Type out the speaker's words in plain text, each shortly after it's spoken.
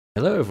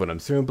Hello everyone, I'm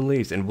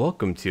SurrealBeliefs and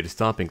welcome to the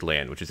Stomping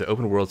Land, which is an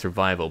open world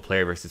survival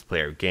player versus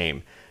player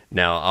game.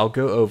 Now, I'll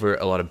go over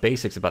a lot of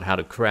basics about how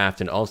to craft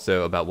and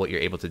also about what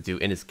you're able to do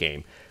in this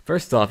game.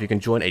 First off, you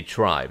can join a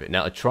tribe.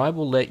 Now, a tribe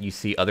will let you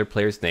see other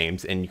players'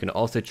 names, and you can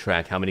also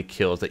track how many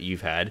kills that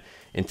you've had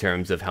in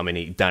terms of how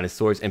many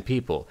dinosaurs and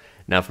people.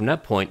 Now, from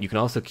that point, you can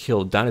also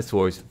kill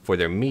dinosaurs for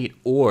their meat,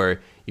 or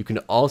you can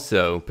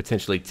also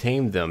potentially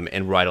tame them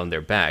and ride on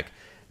their back.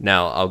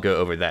 Now, I'll go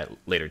over that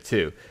later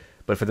too.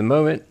 But for the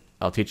moment,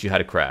 I'll teach you how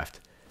to craft.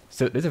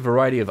 So there's a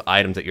variety of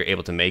items that you're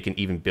able to make and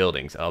even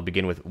buildings. I'll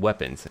begin with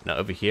weapons. Now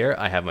over here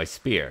I have my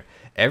spear.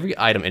 Every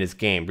item in this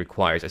game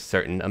requires a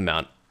certain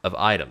amount of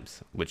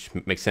items, which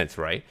makes sense,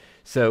 right?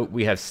 So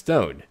we have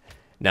stone.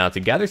 Now to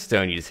gather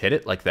stone, you just hit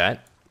it like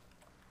that,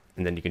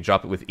 and then you can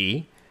drop it with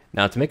E.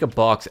 Now to make a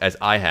box as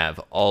I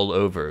have all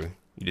over,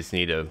 you just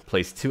need to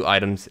place two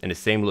items in the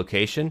same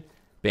location.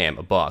 Bam,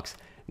 a box.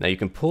 Now you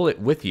can pull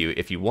it with you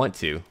if you want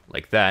to,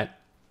 like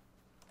that.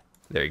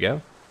 There you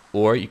go.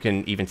 Or you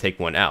can even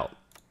take one out,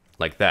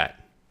 like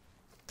that.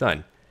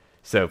 Done.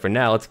 So for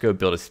now, let's go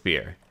build a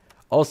spear.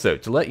 Also,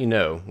 to let you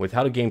know, with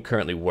how the game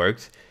currently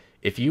works,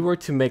 if you were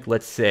to make,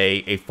 let's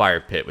say, a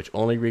fire pit, which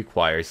only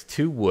requires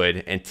 2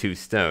 wood and 2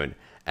 stone,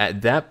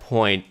 at that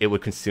point, it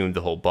would consume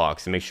the whole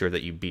box, so make sure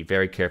that you be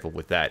very careful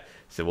with that.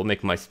 So we'll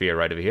make my spear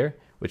right over here,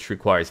 which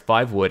requires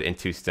 5 wood and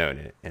 2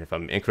 stone. And if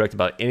I'm incorrect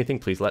about anything,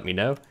 please let me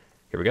know.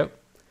 Here we go.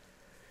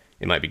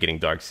 It might be getting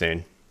dark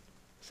soon.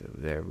 So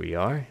there we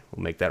are.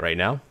 We'll make that right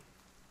now.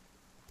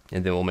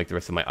 And then we'll make the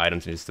rest of my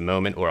items in just a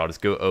moment, or I'll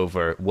just go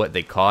over what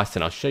they cost,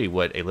 and I'll show you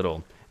what a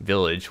little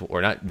village,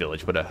 or not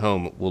village, but a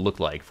home will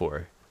look like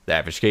for the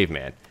average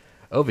caveman.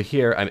 Over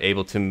here, I'm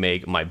able to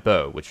make my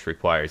bow, which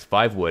requires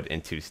 5 wood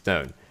and 2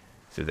 stone.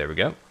 So there we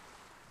go.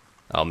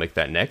 I'll make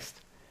that next.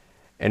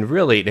 And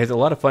really, there's a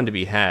lot of fun to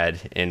be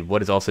had in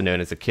what is also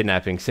known as the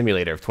Kidnapping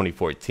Simulator of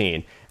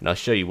 2014, and I'll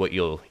show you what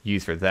you'll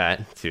use for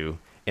that to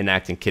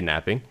enact in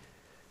kidnapping.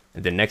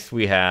 And then next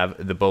we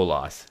have the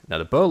bolas. Now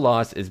the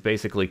bolas is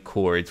basically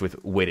cords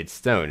with weighted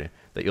stone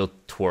that you'll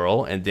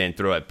twirl and then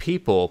throw at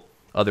people,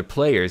 other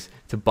players,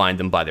 to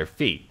bind them by their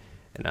feet.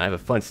 And I have a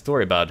fun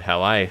story about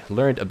how I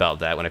learned about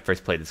that when I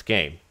first played this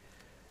game.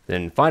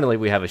 Then finally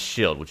we have a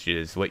shield, which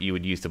is what you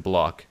would use to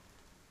block.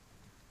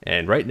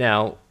 And right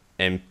now,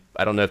 and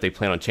I don't know if they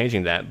plan on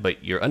changing that,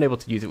 but you're unable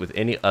to use it with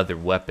any other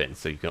weapon,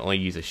 so you can only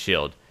use a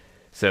shield.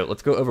 So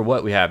let's go over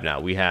what we have now.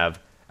 We have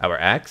our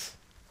axe,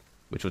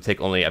 which will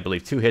take only, I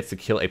believe, 2 hits to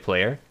kill a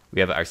player. We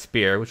have our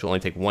spear, which will only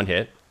take 1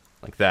 hit,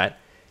 like that.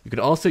 You can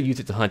also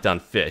use it to hunt down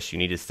fish. You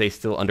need to stay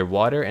still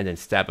underwater and then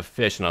stab a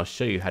fish, and I'll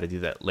show you how to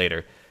do that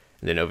later.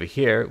 And then over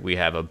here, we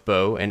have a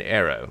bow and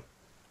arrow.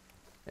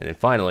 And then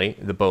finally,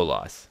 the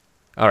bolas.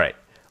 Alright,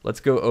 let's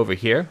go over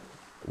here,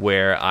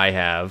 where I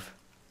have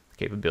the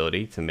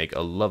capability to make a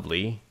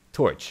lovely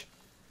torch.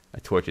 A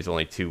torch is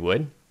only 2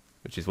 wood,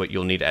 which is what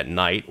you'll need at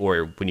night,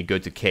 or when you go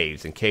to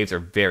caves, and caves are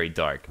very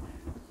dark.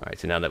 Alright,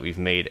 so now that we've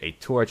made a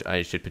torch,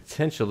 I should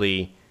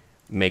potentially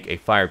make a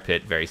fire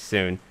pit very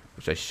soon,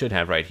 which I should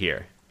have right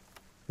here.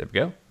 There we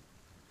go.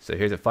 So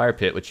here's a fire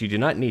pit, which you do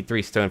not need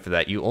 3 stone for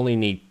that. You only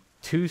need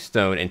 2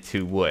 stone and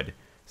 2 wood.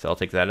 So I'll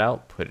take that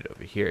out, put it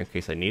over here in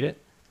case I need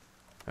it.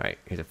 Alright,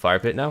 here's a fire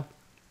pit now.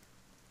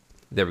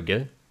 There we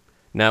go.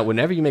 Now,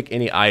 whenever you make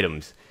any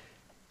items,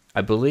 I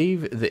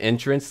believe the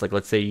entrance, like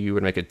let's say you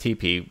would make a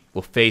teepee,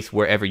 will face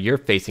wherever you're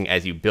facing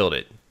as you build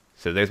it.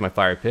 So there's my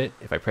fire pit.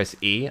 If I press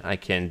E, I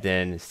can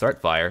then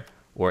start fire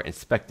or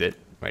inspect it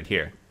right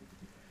here.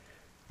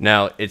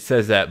 Now, it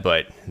says that,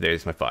 but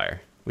there's my fire,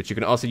 which you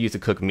can also use to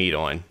cook meat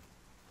on.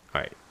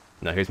 Alright,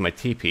 now here's my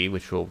teepee,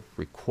 which will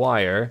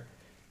require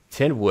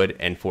 10 wood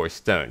and 4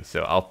 stone.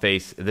 So I'll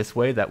face this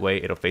way, that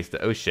way it'll face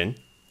the ocean.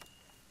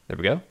 There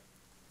we go.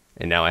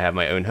 And now I have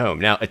my own home.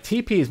 Now, a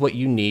teepee is what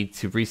you need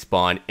to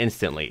respawn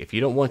instantly. If you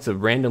don't want to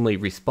randomly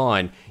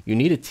respawn, you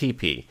need a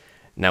teepee.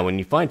 Now, when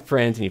you find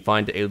friends and you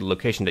find a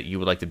location that you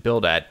would like to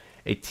build at,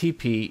 a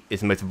TP is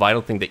the most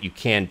vital thing that you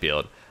can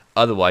build.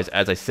 Otherwise,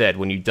 as I said,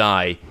 when you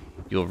die,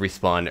 you'll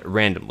respawn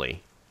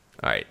randomly.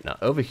 Alright, now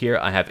over here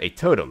I have a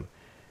totem.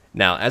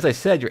 Now, as I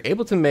said, you're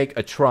able to make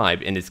a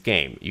tribe in this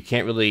game. You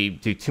can't really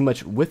do too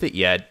much with it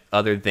yet,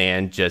 other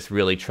than just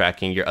really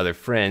tracking your other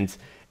friends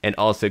and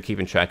also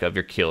keeping track of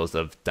your kills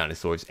of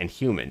dinosaurs and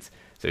humans.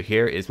 So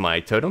here is my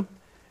totem.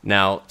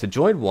 Now, to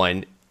join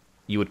one,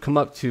 you would come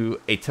up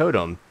to a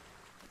totem,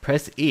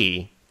 press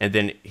E, and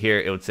then here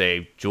it would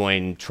say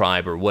join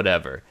tribe or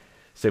whatever.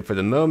 So for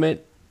the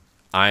moment,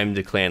 I'm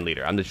the clan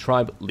leader. I'm the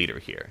tribe leader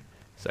here.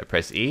 So I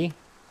press E,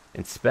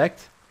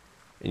 inspect,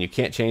 and you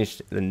can't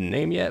change the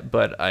name yet,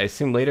 but I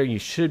assume later you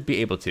should be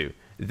able to.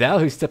 Thou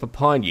who step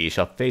upon ye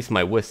shall face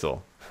my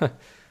whistle.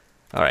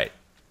 Alright,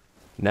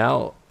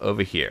 now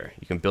over here,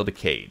 you can build a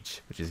cage,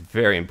 which is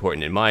very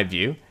important in my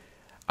view.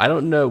 I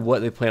don't know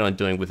what they plan on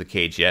doing with the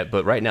cage yet,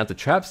 but right now to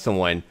trap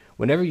someone,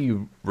 whenever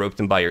you rope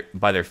them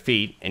by their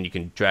feet, and you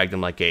can drag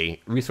them like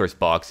a resource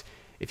box,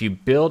 if you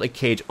build a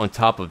cage on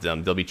top of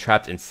them, they'll be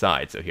trapped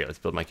inside. So here, let's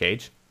build my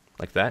cage,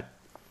 like that.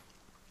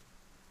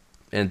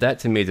 And that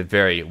to me is a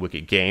very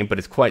wicked game, but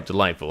it's quite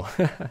delightful.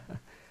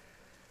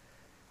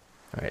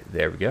 Alright,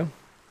 there we go.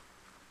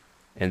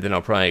 And then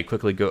I'll probably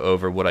quickly go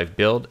over what I've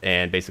built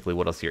and basically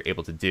what else you're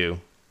able to do.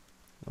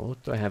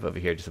 What do I have over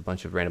here? Just a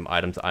bunch of random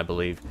items, I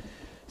believe.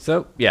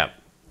 So, yeah.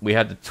 We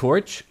have the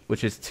torch,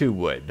 which is 2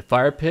 wood. The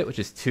fire pit, which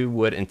is 2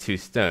 wood and 2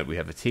 stone. We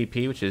have a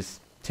TP, which is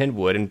 10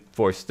 wood and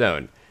 4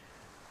 stone.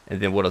 And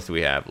then what else do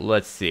we have?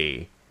 Let's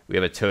see. We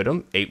have a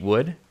totem, 8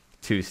 wood,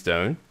 2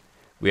 stone.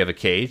 We have a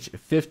cage,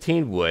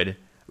 15 wood,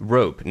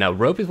 rope. Now,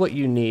 rope is what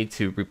you need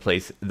to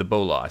replace the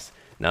bolas.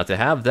 Now, to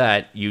have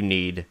that, you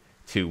need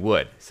 2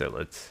 wood. So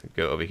let's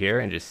go over here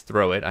and just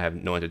throw it. I have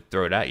no one to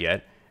throw it at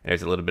yet. And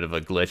there's a little bit of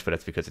a glitch, but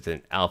that's because it's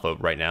in alpha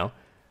right now.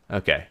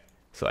 Okay,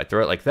 so I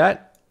throw it like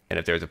that. And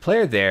if there's a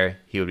player there,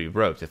 he would be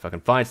roped. If I can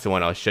find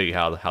someone, I'll show you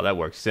how that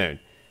works soon.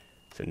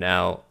 So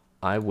now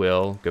I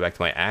will go back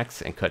to my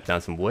axe and cut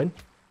down some wood.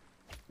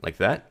 Like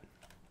that.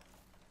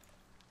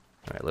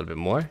 Alright, a little bit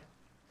more.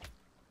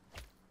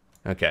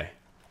 Okay.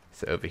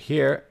 So over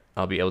here,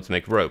 I'll be able to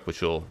make rope,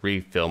 which will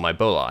refill my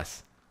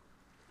bolas.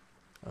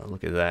 Oh,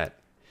 look at that.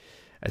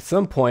 At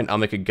some point, I'll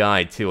make a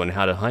guide, too, on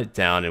how to hunt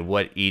down and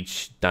what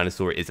each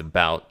dinosaur is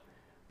about.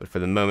 But for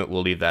the moment,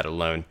 we'll leave that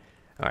alone.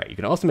 Alright, you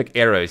can also make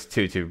arrows,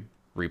 too, to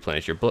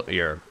replenish your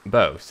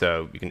bow.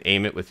 So you can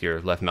aim it with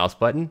your left mouse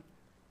button.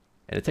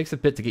 And it takes a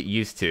bit to get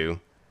used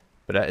to,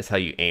 but that is how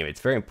you aim. It's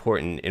very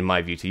important, in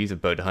my view, to use a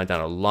bow to hunt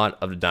down a lot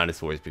of the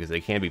dinosaurs because they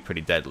can be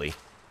pretty deadly.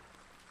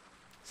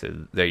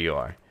 So there you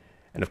are.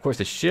 And of course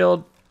the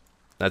shield,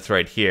 that's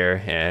right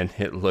here, and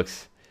it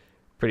looks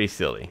pretty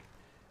silly.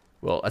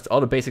 Well, that's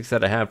all the basics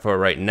that I have for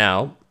right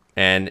now.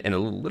 And in a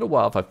little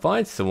while, if I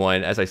find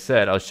someone, as I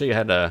said, I'll show you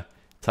how to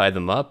tie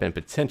them up and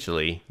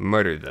potentially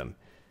murder them.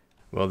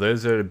 Well,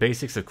 those are the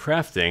basics of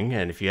crafting,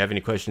 and if you have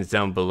any questions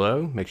down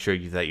below, make sure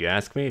that you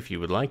ask me if you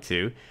would like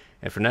to.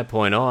 And from that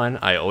point on,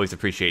 I always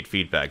appreciate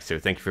feedback, so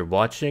thank you for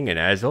watching, and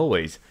as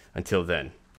always, until then.